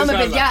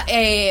Παιδιά,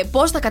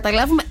 πώς θα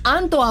καταλάβουμε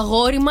αν το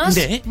αγόρι μας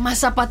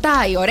μας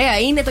απατάει. Ωραία,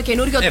 είναι το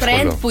καινούριο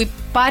trend που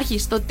υπάρχει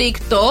στο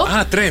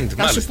TikTok. Trend,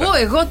 θα σου πω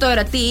εγώ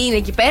τώρα τι είναι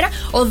εκεί πέρα.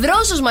 Ο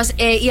δρόσος μας,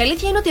 η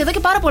αλήθεια είναι ότι εδώ και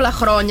πάρα πολλά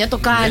χρόνια το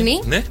κάνει.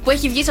 Που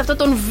έχει βγει σε αυτόν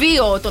τον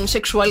βίο, τον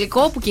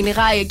σεξουαλικό που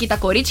κυνηγάει εκεί τα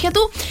κορίτσια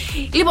του.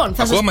 Λοιπόν,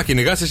 ακόμα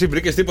κυνηγάς, εσύ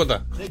βρήκες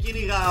τίποτα? Δεν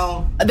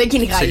κυνηγάω. Δεν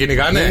κυνηγάει. Σε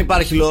κυνηγάνε? Δεν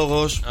υπάρχει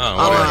λόγος.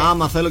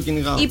 Άμα θέλω,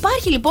 κυνηγάω.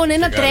 Υπάρχει λοιπόν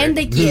ένα trend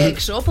εκεί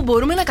έξω που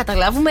μπορούμε να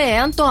καταλάβουμε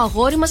εάν το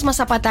αγόρι μας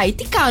απατάει.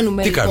 Τι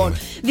κάνουμε λοιπόν?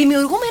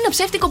 Δημιουργούμε ένα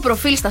ψεύτικο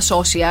προφίλ στα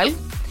social.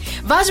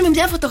 Βάζουμε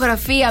μια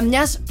φωτογραφία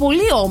μιας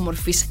πολύ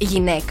όμορφης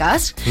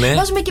γυναίκας.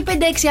 Βάζουμε και 5-6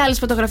 άλλες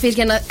φωτογραφίες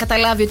για να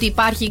καταλάβει ότι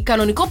υπάρχει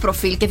κανονικό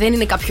προφίλ και δεν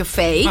είναι κάποιο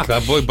fake.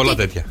 Θα πω πολλά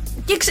τέτοια.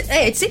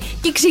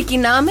 Και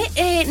ξεκινάμε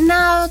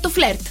να το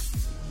φλερτ.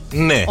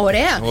 Ναι.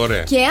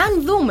 Ωραία. Και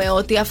αν δούμε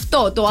ότι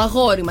αυτό το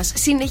αγόρι μας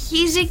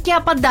συνεχίζει και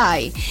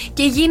απαντάει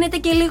και γίνεται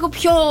και λίγο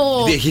πιο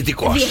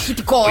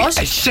διαχειτικός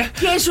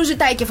και σου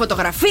ζητάει και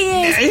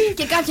φωτογραφίες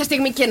και κάποια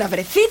στιγμή και να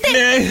βρεθείτε,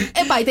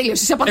 πάει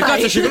τελείως, είσαι απαντάει.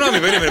 Κάτσε, συγγνώμη,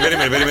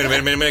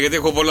 περίμενε, γιατί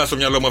έχω πολλά στο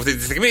μυαλό μου αυτή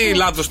τη στιγμή.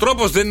 Λάθος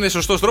τρόπος, δεν είναι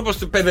σωστός τρόπος,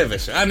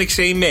 παιδεύεσαι.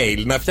 Άνοιξε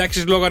email, να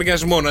φτιάξεις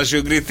λογαριασμό, να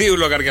συγκριθεί ο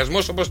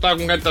λογαριασμός όπως τα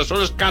έχουν κάνει τα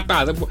σώρες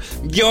κατά.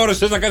 2 ώρες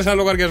θες να κάνεις ένα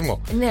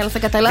λογαριασμό. Ναι, αλλά θα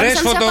καταλάβεις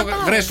αν σε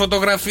απατάει. Βρες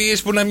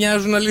φωτογραφίες που να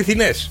μοιάζουν αληθινές.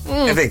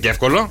 Δεν είναι και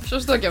εύκολο.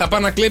 Σωστό και αυτό. Θα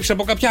πάει να κλέψει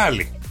από κάποια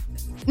άλλη.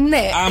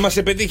 Ναι. Άμα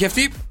σε πετύχει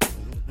αυτή.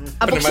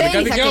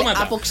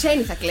 Από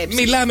ξένη θα κλέψει.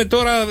 Μιλάμε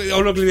τώρα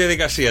ολόκληρη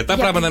διαδικασία. Τα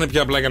πράγματα είναι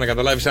πιο απλά για να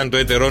καταλάβεις αν το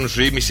έτερόν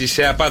σου ήμιση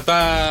σε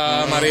απατά,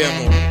 Μαρία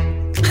μου.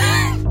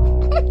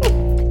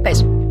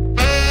 Πες.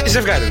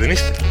 Ζευγάρι δεν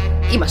είστε?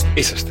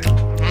 Είσαστε.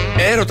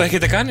 Έρωτα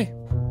έχετε κάνει?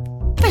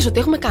 Πες ότι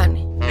έχουμε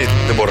κάνει.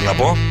 Δεν μπορώ να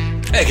πω.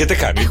 Έχετε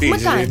κάνει.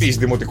 Τι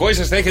δημοτικό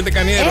είσαστε, έχετε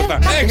κάνει έρωτα?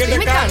 Έχετε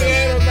κάνει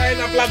έρωτα,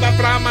 είναι απλά τα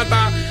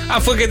πράγματα.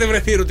 Αφού έχετε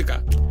βρεθεί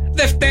ερωτικά.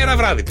 Δευτέρα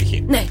βράδυ π.χ.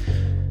 Ναι.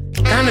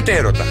 Κάνετε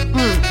έρωτα.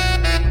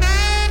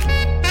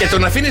 Και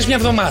τον αφήνεις μια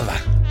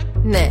εβδομάδα.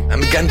 Ναι. Να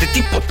μην κάνετε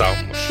τίποτα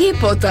όμως.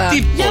 Τίποτα.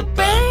 Για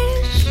πες.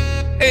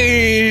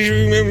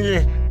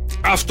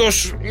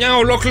 Αυτός μια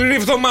ολόκληρη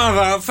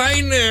εβδομάδα θα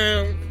είναι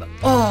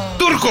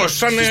Τούρκος.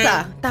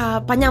 Σωστά.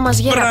 Τα πανιά μας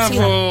γέρα.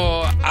 Μπράβο.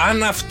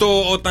 Αν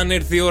αυτό όταν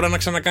έρθει η ώρα να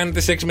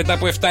ξανακάνετε σεξ μετά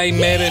από 7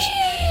 ημέρες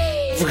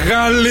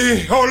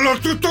βγάλει όλο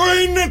του το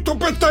είναι, το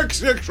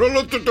πετάξει έξω,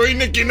 όλο του το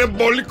είναι και είναι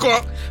μπόλικο.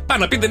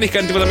 Πάνω να πει δεν έχει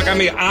κάνει τίποτα με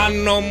καμία.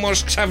 Αν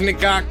όμως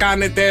ξαφνικά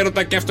κάνετε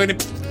έρωτα και αυτό είναι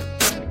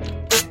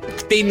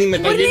κτίνει με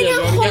τα γέλια. Μπορεί να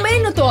είναι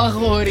αγχωμένο το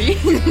αγόρι.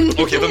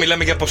 Όχι, εδώ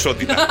μιλάμε για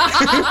ποσότητα.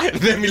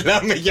 Δεν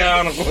μιλάμε για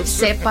άγχος.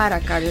 Σε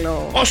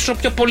παρακαλώ. Όσο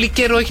πιο πολύ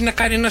καιρό έχει να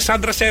κάνει ένας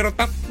άντρας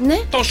έρωτα,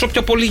 τόσο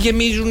πιο πολύ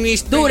γεμίζουν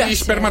οι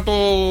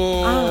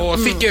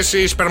σπερματοθήκες,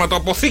 οι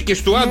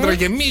σπερματοαποθήκες του άντρα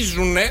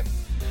γεμίζουν.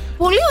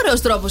 Πολύ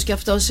ωραίος τρόπος κι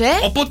αυτός,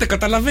 Οπότε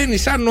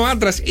καταλαβαίνεις αν ο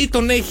άντρας ή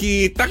τον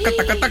έχει τάκα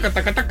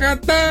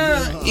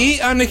ή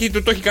αν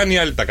το έχει κάνει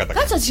άλλη τάκα.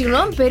 Κάτσε,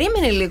 συγγνώμη,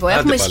 περίμενε λίγο.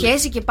 Έχουμε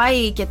σχέση και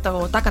πάει και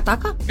το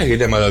τάκα.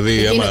 Γιατί άμα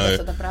δηλαδή,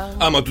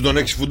 άμα του τον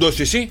έχεις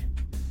φουντώσει εσύ.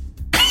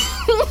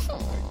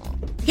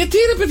 Γιατί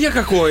ρε παιδιά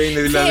κακό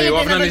είναι δηλαδή. Ο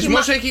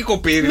αυνανισμός έχει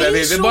κοπεί δηλαδή.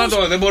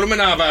 Δεν μπορούμε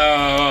να.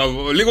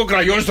 Λίγο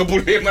κραγιόν στο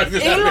πουλί μας.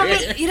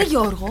 Ρε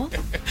Γιώργο.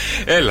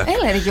 Έλα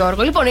ρε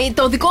Γιώργο. Λοιπόν,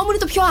 το δικό μου είναι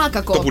το πιο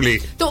άκακο. Το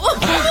πουλί.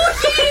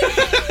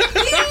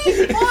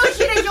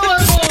 Όχι ρε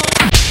Γιώργο.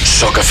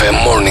 Σοκαφέ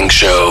Morning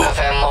Show.